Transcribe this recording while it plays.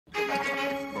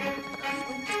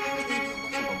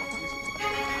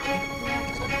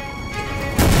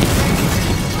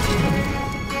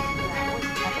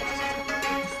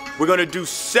We're gonna do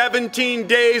 17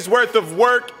 days worth of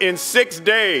work in 6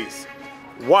 days.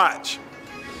 Watch.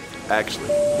 Actually,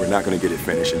 we're not gonna get it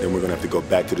finished, and then we're gonna have to go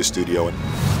back to the studio and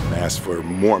ask for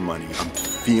more money. I'm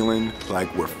feeling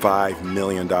like we're $5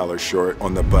 million short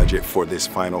on the budget for this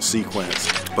final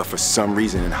sequence. But for some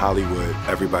reason in Hollywood,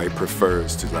 everybody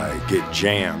prefers to like get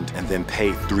jammed and then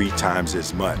pay 3 times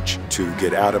as much to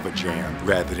get out of a jam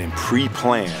rather than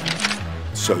pre-plan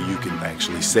so you can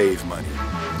actually save money.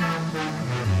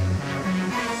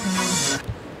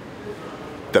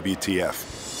 WTF.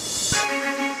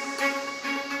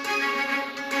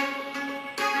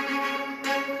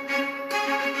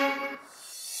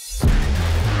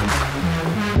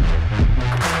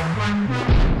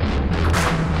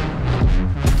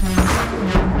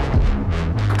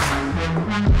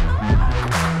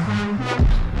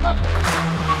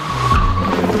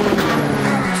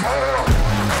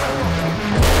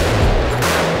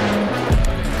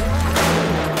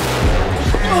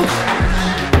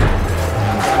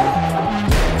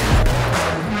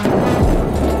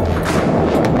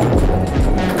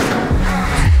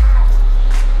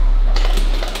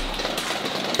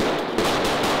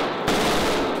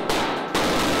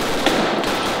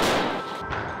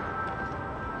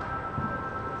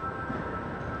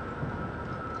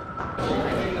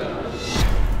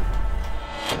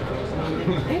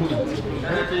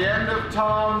 And at the end of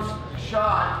Tom's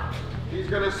shot, he's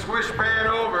going to swish pan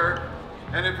over,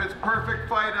 and if it's perfect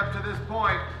fight up to this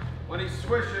point, when he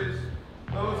swishes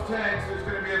those tanks, there's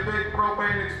going to be a big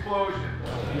propane explosion.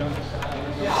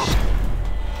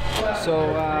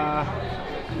 So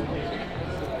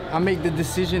I make the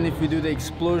decision if we do the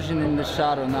explosion in the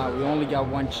shot or not. We only got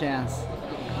one chance.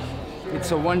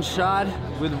 It's a one shot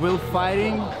with Will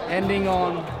fighting, ending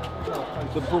on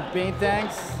the propane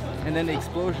tanks, and then the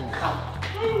explosion.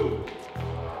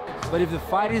 But if the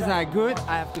fight is not good,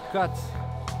 I have to cut.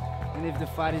 And if the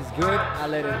fight is good, I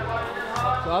let it.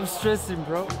 So I'm stressing,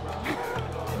 bro.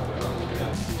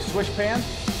 Swish pan,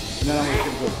 and then I'm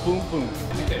gonna go boom, boom.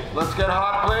 Let's get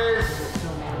hot, please.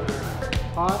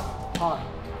 Hot, hot.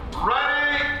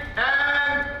 Ready,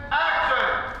 and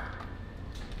action!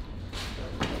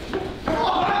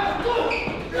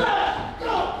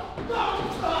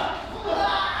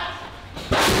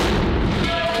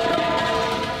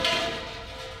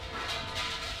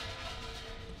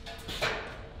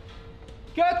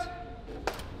 Cut!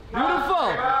 Beautiful!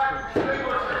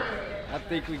 I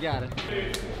think we got it.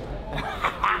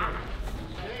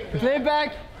 Play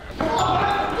back!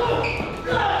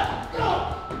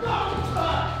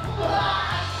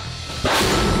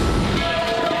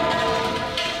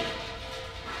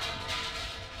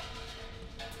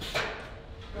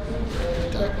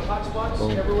 Hot spots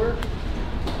everywhere.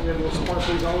 We have little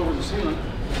sparklings all over the ceiling.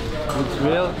 Looks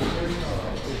real.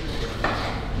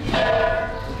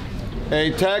 Hey,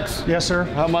 Tex. Yes, sir.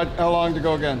 How long to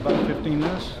go again? About 15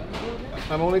 minutes.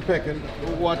 I'm only picking.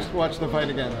 Watch the fight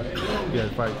again. Yeah,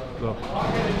 the fight. Look.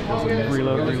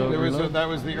 Reload. That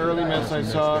was the early miss I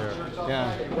saw.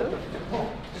 Yeah.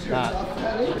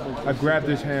 I grabbed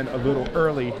his hand a little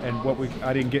early, and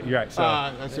I didn't get right. So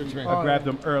that's what you mean. I grabbed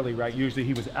him early, right? Usually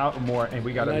he was out more, and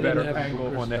we got a better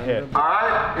angle on the head. All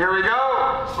right, here we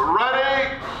go.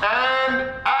 Ready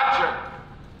and action.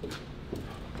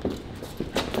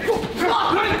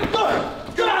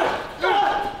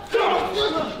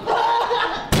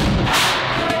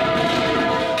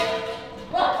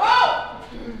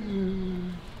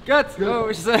 Cut! Go,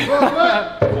 which side?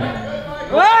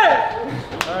 What?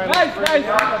 Nice, nice!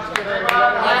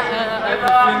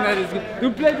 Everything that is good. Do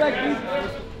playback, please.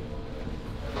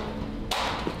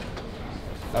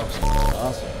 That was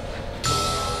awesome.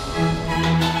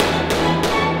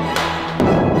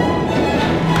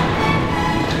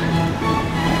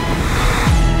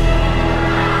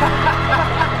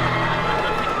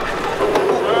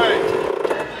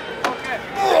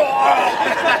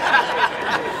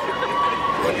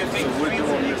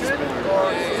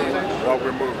 While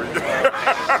we're moving.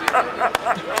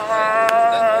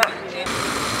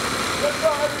 Just so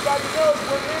everybody knows,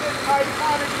 we're in an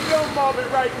iconic film moment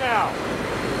right now.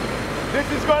 This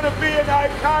is going to be an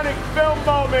iconic film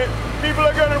moment. People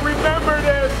are going to remember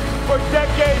this for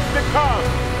decades to come.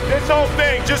 This whole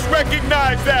thing, just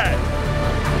recognize that.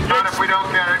 Not if we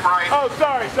don't get it right. Oh,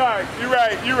 sorry. You're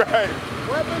right.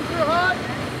 Weapons are hot.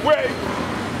 Wait.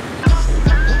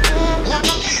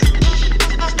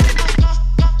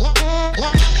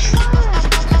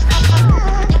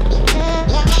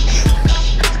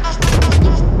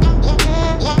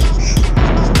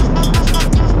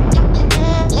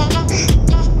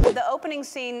 The opening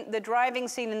scene, the driving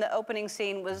scene in the opening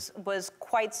scene was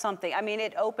quite something. I mean,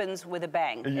 it opens with a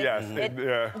bang. Yes,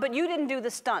 yeah. But you didn't do the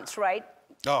stunts, right?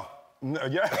 Oh, no,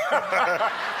 yeah.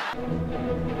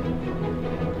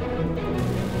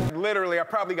 Literally, I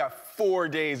probably got 4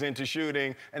 days into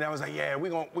shooting, and I was like, yeah, we're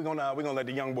gonna let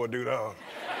the young boy do those.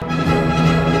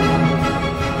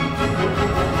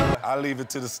 I leave it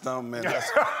to the stunt man.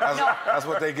 That's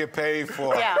what they get paid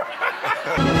for. Yeah.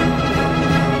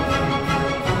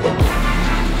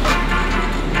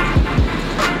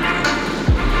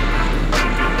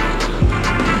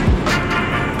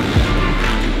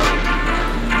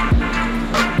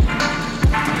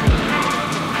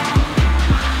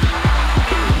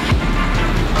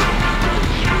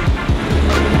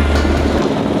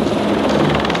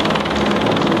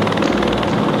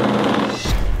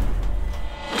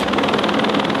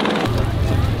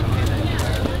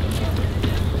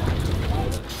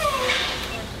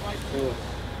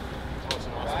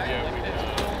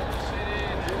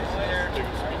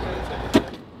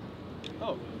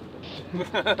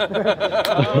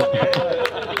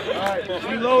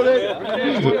 Reloaded.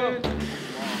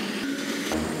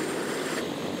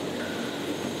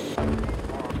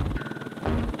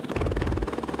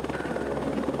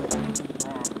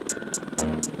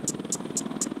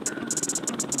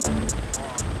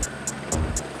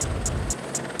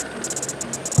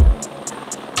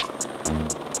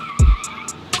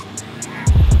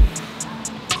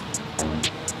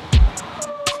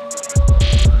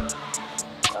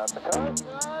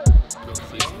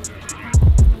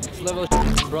 Next level,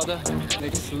 brother.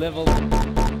 Next level.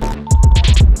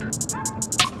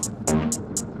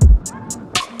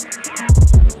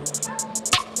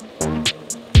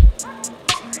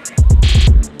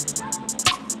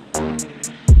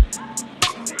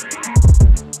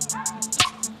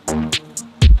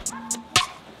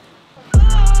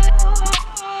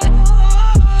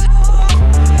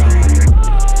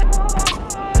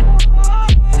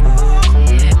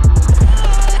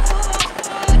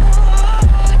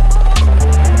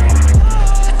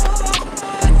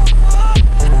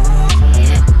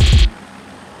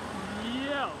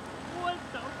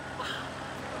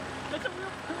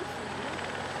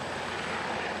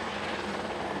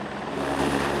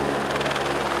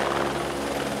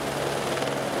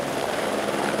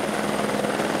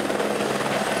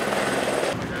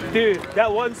 Dude, that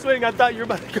one swing, I thought you were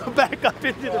about to go back up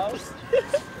into the...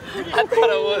 I thought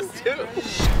I was too.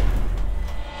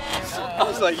 I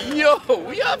was like, yo,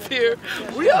 we up here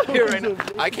right now.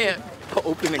 I can't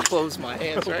open and close my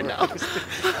hands right now.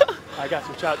 I got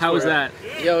some shots. How was that?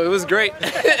 Yo, it was great.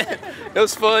 It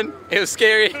was fun. It was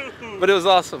scary, but it was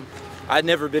awesome. I'd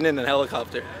never been in a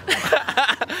helicopter,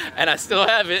 and I still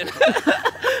haven't.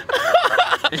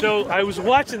 So I was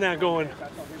watching that going,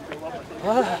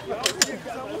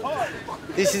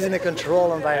 This isn't a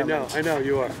control environment. I know,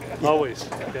 you are. Always.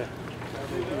 Yeah.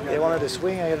 They wanted to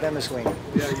swing, I gave them a swing.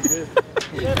 Yeah, you did.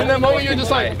 In that moment, you're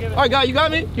just like, all right, guy, you got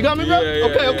me? You got me, bro? Yeah,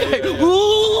 okay.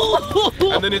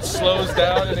 And then it slows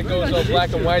down and it goes all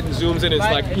black and white and zooms in. It's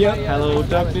like, Yep. Hello,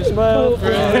 darkness, my old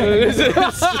friend.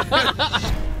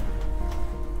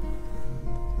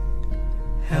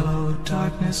 Hello,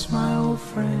 darkness, my old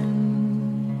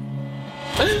friend.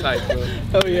 That's tight,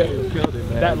 bro. Oh, yeah.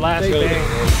 That last thing.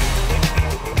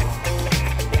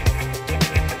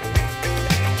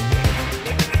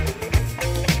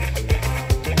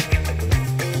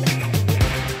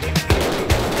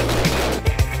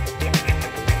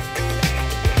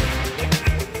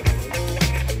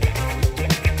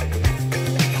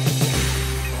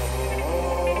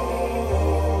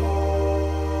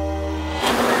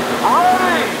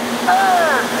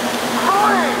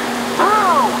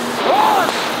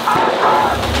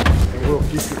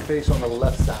 Face on the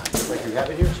left side, like you have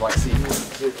it here, so I see you,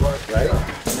 right?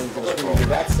 And then you're gonna swing to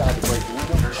that side to break the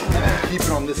window, and then keep it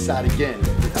on this side again,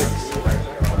 your face,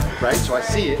 right? So I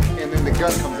see it, and then the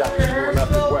gun comes out to your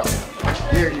left as well.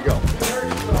 There you go.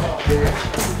 There.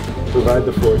 Provide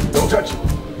the force. Don't touch it.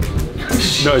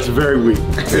 No, it's very weak.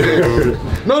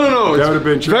 No. That would have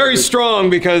been very strong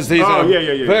because he's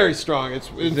yeah. very strong. It's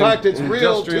in fact, it's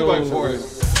real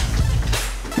 2x4.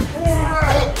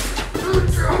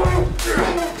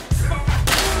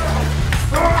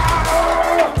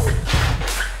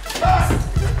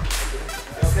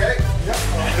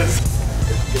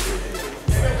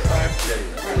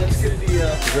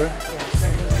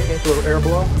 Little air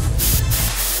blow.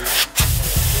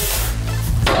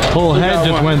 Whole head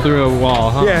just went through a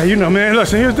wall, huh? Yeah, you know, man.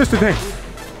 Listen, this the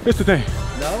thing.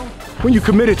 No? When you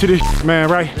committed to this, man,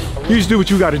 right? You just do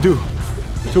what you got to do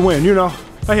to win. You know,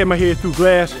 I had my head through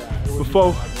glass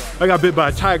before. I got bit by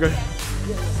a tiger.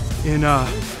 in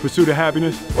Pursuit of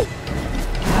Happiness.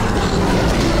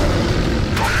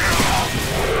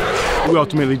 We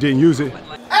ultimately didn't use it.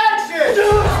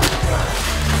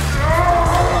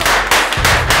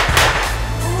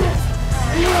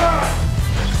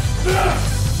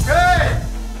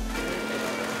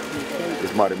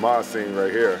 It's Marty Ma's scene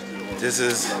right here. This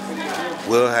is,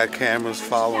 Will had cameras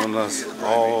following us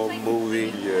all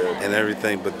movie and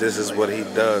everything, but this is what he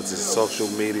does, is social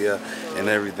media and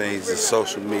everything. He's a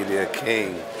social media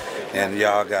king, and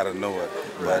y'all gotta know it.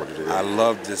 But I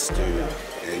love this dude,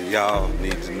 and y'all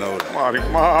need to know that. Marty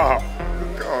Ma,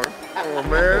 come on,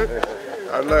 man.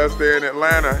 Our last day in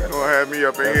Atlanta, don't have me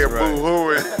up in here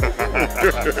boo-hooing.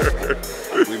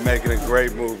 We making a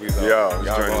great movie though. Yo, this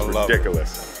y'all joint gonna is love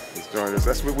ridiculous. This joint is,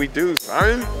 that's what we do,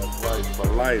 son. That's right, for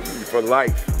life. For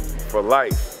life, for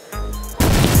life.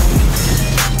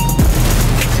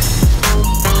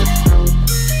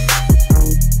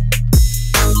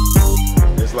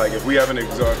 It's like if we haven't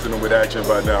exhausted them with action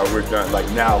by now, we're done. Like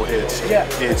now it's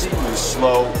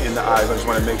slow in the eyes. I just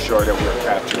want to make sure that we're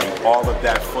capturing all of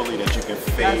that fully, that you can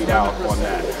fade out on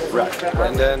that. Right.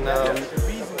 And then,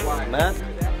 Matt?